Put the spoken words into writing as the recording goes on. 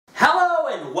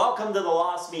welcome to the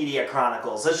Lost Media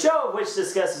Chronicles, a show of which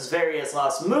discusses various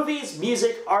lost movies,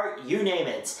 music, art, you name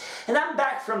it. And I'm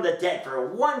back from the dead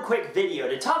for one quick video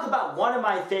to talk about one of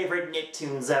my favorite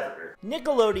Nicktoons ever.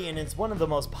 Nickelodeon is one of the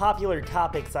most popular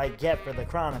topics I get for the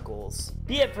Chronicles.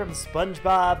 Be it from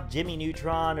SpongeBob, Jimmy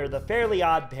Neutron, or the Fairly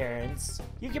Odd Parents,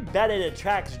 you can bet it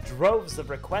attracts droves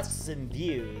of requests and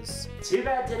views. Too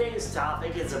bad today's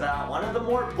topic is about one of the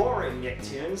more boring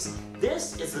Nicktoons.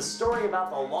 This is the story about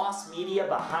the lost media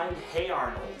behind Hey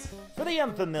Arnold. For the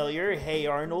unfamiliar, Hey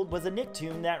Arnold was a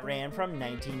Nicktoon that ran from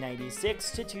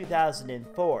 1996 to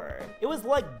 2004. It was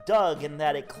like Doug in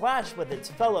that it clashed with its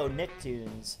fellow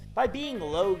Nicktoons by being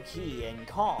low-key and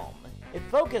calm. It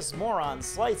focused more on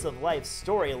slice-of-life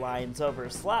storylines over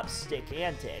slapstick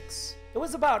antics. It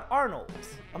was about Arnold,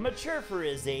 a mature for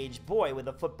his age boy with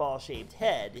a football-shaped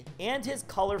head, and his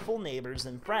colorful neighbors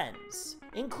and friends.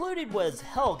 Included was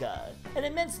Helga, an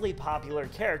immensely popular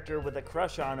character with a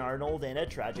crush on Arnold and a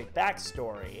tragic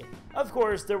backstory. Of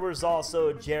course, there was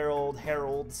also Gerald,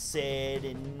 Harold, Sid,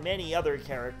 and many other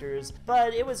characters,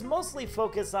 but it was mostly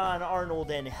focused on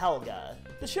Arnold and Helga.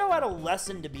 The show had a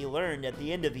lesson to be learned at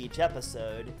the end of each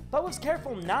episode, but was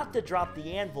careful not to drop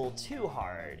the anvil too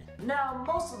hard. Now,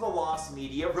 most of the lost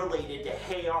media related to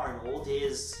Hey Arnold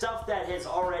is stuff that has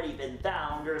already been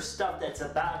found or stuff that's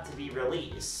about to be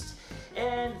released.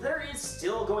 And there is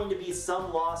still going to be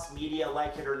some lost media,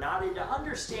 like it or not, and to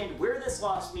understand where this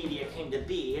lost media came to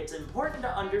be, it's important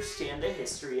to understand the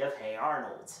history of Hey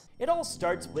Arnold. It all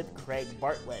starts with Craig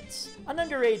Bartlett, an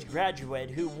underage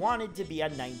graduate who wanted to be a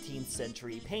 19th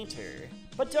century painter,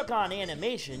 but took on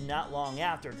animation not long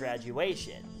after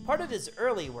graduation. Part of his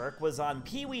early work was on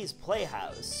Pee-wee's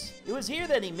Playhouse. It was here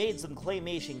that he made some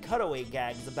claymation cutaway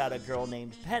gags about a girl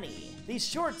named Penny. These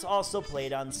shorts also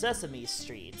played on Sesame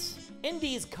Street. In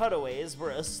these cutaways were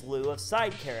a slew of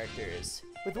side characters,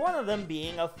 with one of them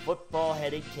being a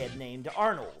football-headed kid named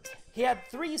Arnold. He had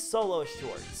 3 solo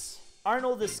shorts: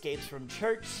 Arnold Escapes from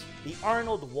Church, The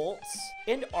Arnold Waltz,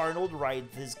 and Arnold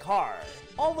Rides His Car,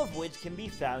 all of which can be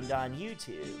found on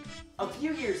YouTube. A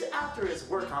few years after his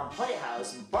work on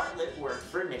Playhouse, Bartlett worked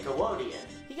for Nickelodeon.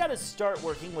 He got his start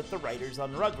working with the writers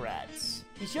on Rugrats.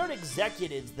 He showed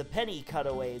executives the Penny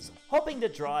cutaways, hoping to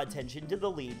draw attention to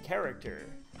the lead character.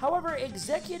 However,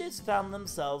 executives found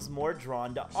themselves more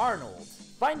drawn to Arnold,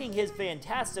 finding his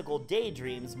fantastical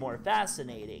daydreams more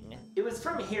fascinating. It was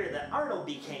from here that Arnold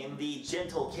became the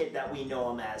gentle kid that we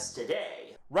know him as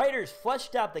today. Writers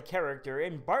fleshed out the character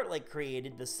and Bartlett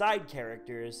created the side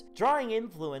characters, drawing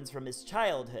influence from his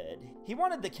childhood. He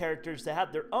wanted the characters to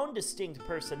have their own distinct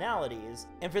personalities,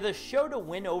 and for the show to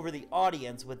win over the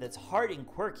audience with its heart and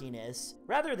quirkiness,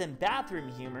 rather than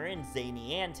bathroom humor and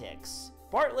zany antics.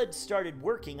 Bartlett started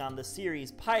working on the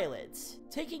series pilot,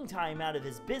 taking time out of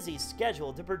his busy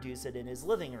schedule to produce it in his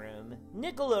living room.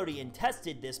 Nickelodeon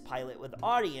tested this pilot with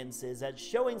audiences at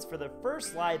showings for the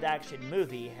first live-action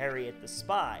movie, Harriet the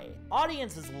Spy.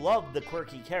 Audiences loved the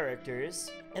quirky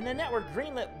characters, and the network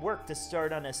greenlit work to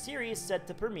start on a series set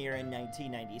to premiere in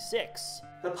 1996.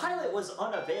 The pilot was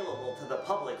unavailable to the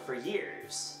public for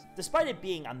years. Despite it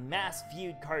being a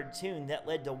mass-viewed cartoon that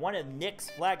led to one of Nick's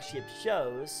flagship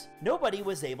shows, nobody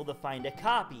was able to find a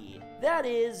copy. That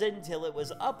is, until it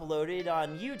was uploaded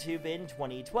on YouTube in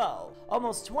 2012,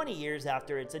 almost 20 years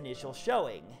after its initial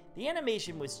showing. The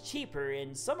animation was cheaper,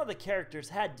 and some of the characters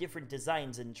had different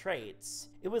designs and traits.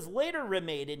 It was later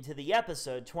remade into the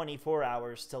episode 24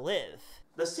 Hours to Live.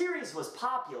 The series was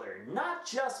popular, not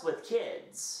just with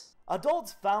kids.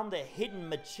 Adults found the hidden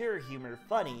mature humor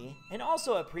funny, and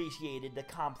also appreciated the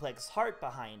complex heart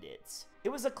behind it. It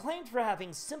was acclaimed for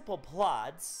having simple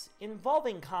plots,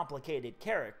 involving complicated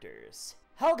characters.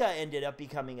 Helga ended up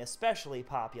becoming especially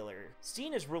popular,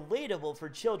 seen as relatable for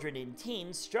children and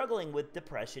teens struggling with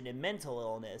depression and mental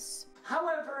illness.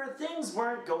 However, things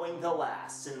weren't going to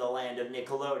last in the land of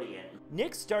Nickelodeon.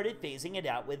 Nick started phasing it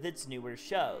out with its newer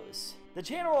shows. The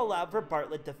channel allowed for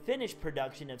Bartlett to finish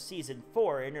production of Season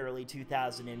 4 in early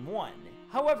 2001.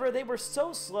 However, they were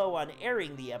so slow on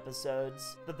airing the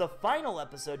episodes that the final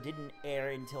episode didn't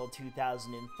air until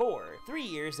 2004, 3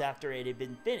 years after it had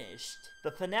been finished.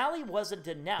 The finale wasn't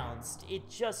announced, it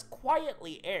just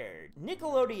quietly aired.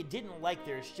 Nickelodeon didn't like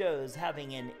their shows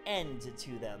having an end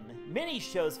to them. Many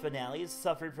shows' finales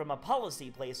suffered from a policy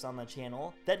placed on the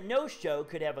channel that no show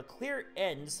could have a clear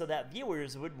end so that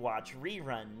viewers would watch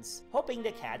reruns, hoping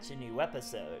to catch a new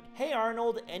episode. Hey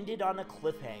Arnold ended on a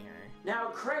cliffhanger. Now,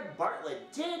 Craig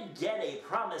Bartlett did get a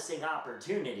promising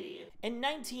opportunity. In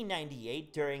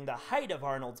 1998, during the height of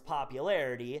Arnold's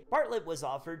popularity, Bartlett was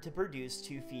offered to produce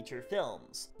 2 feature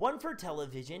films, one for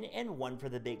television and one for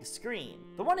the big screen.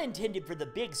 The one intended for the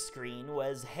big screen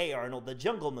was Hey Arnold, the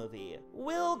Jungle Movie.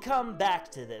 We'll come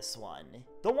back to this one.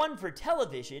 The one for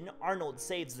television, Arnold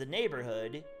Saves the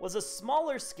Neighborhood, was a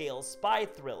smaller scale spy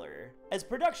thriller. As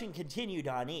production continued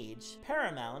on each,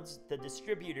 Paramount, the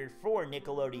distributor for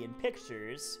Nickelodeon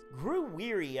Pictures, grew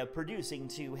weary of producing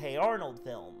 2 Hey Arnold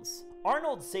films.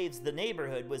 Arnold Saves the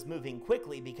Neighborhood was moving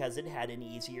quickly because it had an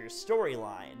easier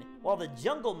storyline, while the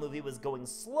Jungle Movie was going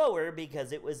slower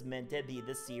because it was meant to be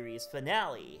the series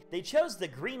finale. They chose to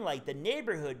greenlight the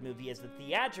Neighborhood movie as the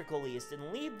theatrical release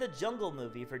and leave the Jungle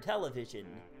Movie for television.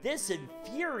 This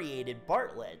infuriated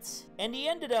Bartlett, and he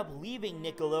ended up leaving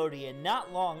Nickelodeon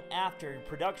not long after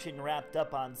production wrapped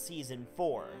up on season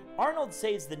 4. Arnold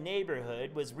Saves the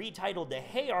Neighborhood was retitled to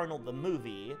Hey Arnold the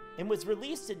Movie, and was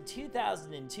released in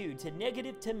 2002 to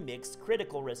negative to mixed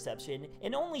critical reception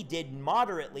and only did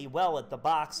moderately well at the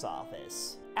box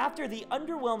office. After the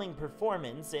underwhelming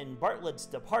performance and Bartlett's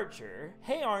departure,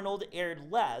 Hey Arnold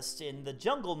aired less and the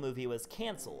Jungle Movie was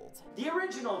cancelled. The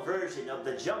original version of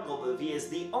the Jungle Movie is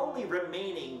the only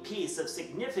remaining piece of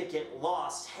significant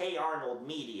lost Hey Arnold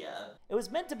media. It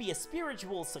was meant to be a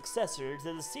spiritual successor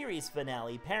to the series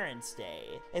finale Parents'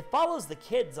 Day. It follows the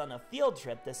kids on a field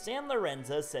trip to San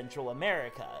Lorenzo, Central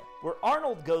America, where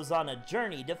Arnold goes on a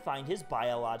journey to find his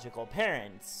biological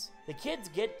parents. The kids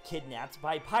get kidnapped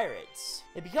by pirates.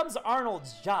 It becomes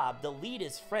Arnold's job to lead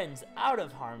his friends out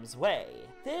of harm's way.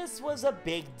 This was a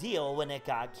big deal when it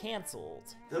got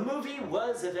cancelled. The movie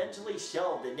was eventually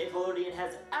shelved and Nickelodeon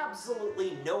has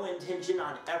absolutely no intention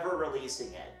on ever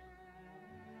releasing it.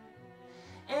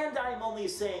 And I'm only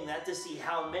saying that to see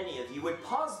how many of you would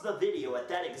pause the video at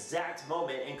that exact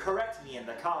moment and correct me in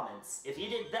the comments. If you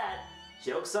did that,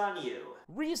 joke's on you.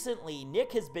 Recently,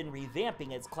 Nick has been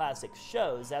revamping its classic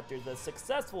shows after the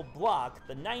successful block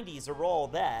The 90s Are All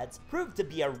That proved to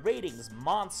be a ratings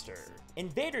monster.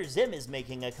 Invader Zim is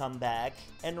making a comeback,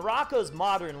 and Rocko's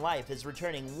Modern Life is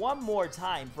returning one more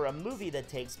time for a movie that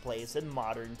takes place in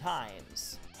modern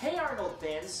times. Hey Arnold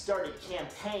fans started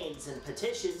campaigns and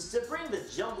petitions to bring the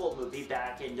Jungle Movie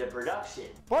back into production.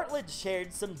 Bartlett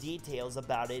shared some details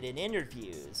about it in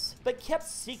interviews, but kept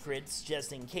secrets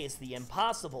just in case the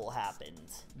impossible happened.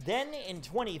 Then in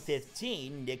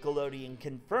 2015, Nickelodeon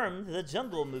confirmed the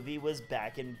Jungle Movie was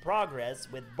back in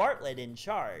progress with Bartlett in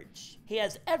charge. He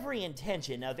has every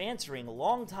intention of answering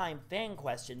longtime fan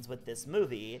questions with this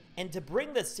movie, and to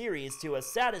bring the series to a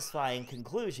satisfying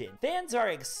conclusion. Fans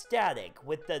are ecstatic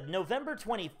with the November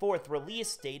 24th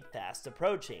release date fast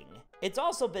approaching. It's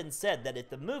also been said that if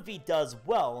the movie does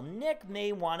well, Nick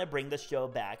may want to bring the show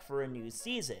back for a new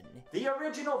season. The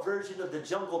original version of the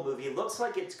Jungle Movie looks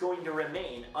like it's going to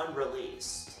remain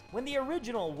unreleased. When the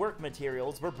original work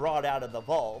materials were brought out of the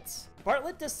vault,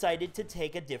 Bartlett decided to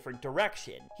take a different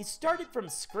direction. He started from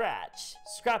scratch,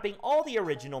 scrapping all the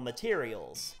original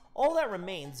materials. All that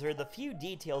remains are the few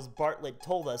details Bartlett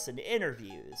told us in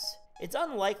interviews. It's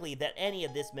unlikely that any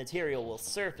of this material will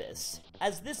surface,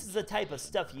 as this is the type of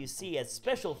stuff you see as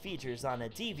special features on a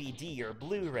DVD or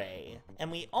Blu-ray,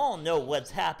 and we all know what's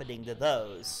happening to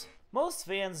those. Most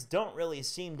fans don't really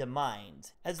seem to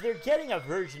mind, as they're getting a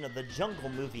version of the Jungle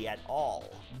Movie at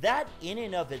all. That in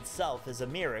and of itself is a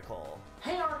miracle.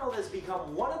 Hey Arnold has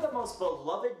become one of the most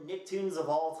beloved Nicktoons of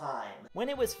all time. When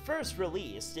it was first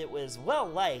released, it was well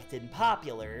liked and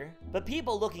popular, but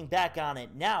people looking back on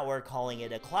it now are calling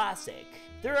it a classic.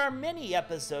 There are many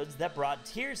episodes that brought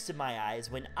tears to my eyes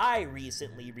when I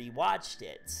recently rewatched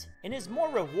it. It is more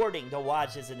rewarding to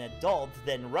watch as an adult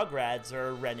than Rugrats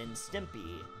or Ren and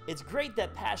Stimpy. It's great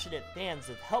that passionate fans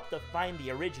have helped to find the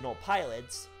original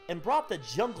pilots and brought the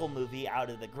Jungle Movie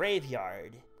out of the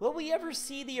graveyard. Will we ever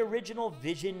see the original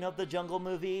vision of the Jungle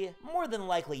Movie? More than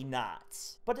likely not.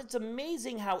 But it's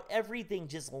amazing how everything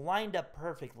just lined up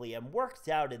perfectly and worked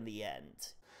out in the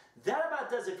end. That about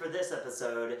does it for this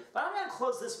episode, but I'm going to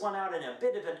close this one out in a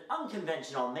bit of an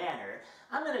unconventional manner.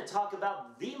 I'm going to talk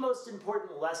about the most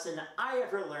important lesson I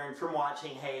ever learned from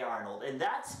watching Hey Arnold, and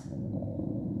that's...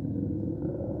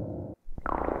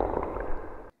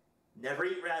 never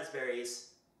eat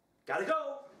raspberries. Gotta go!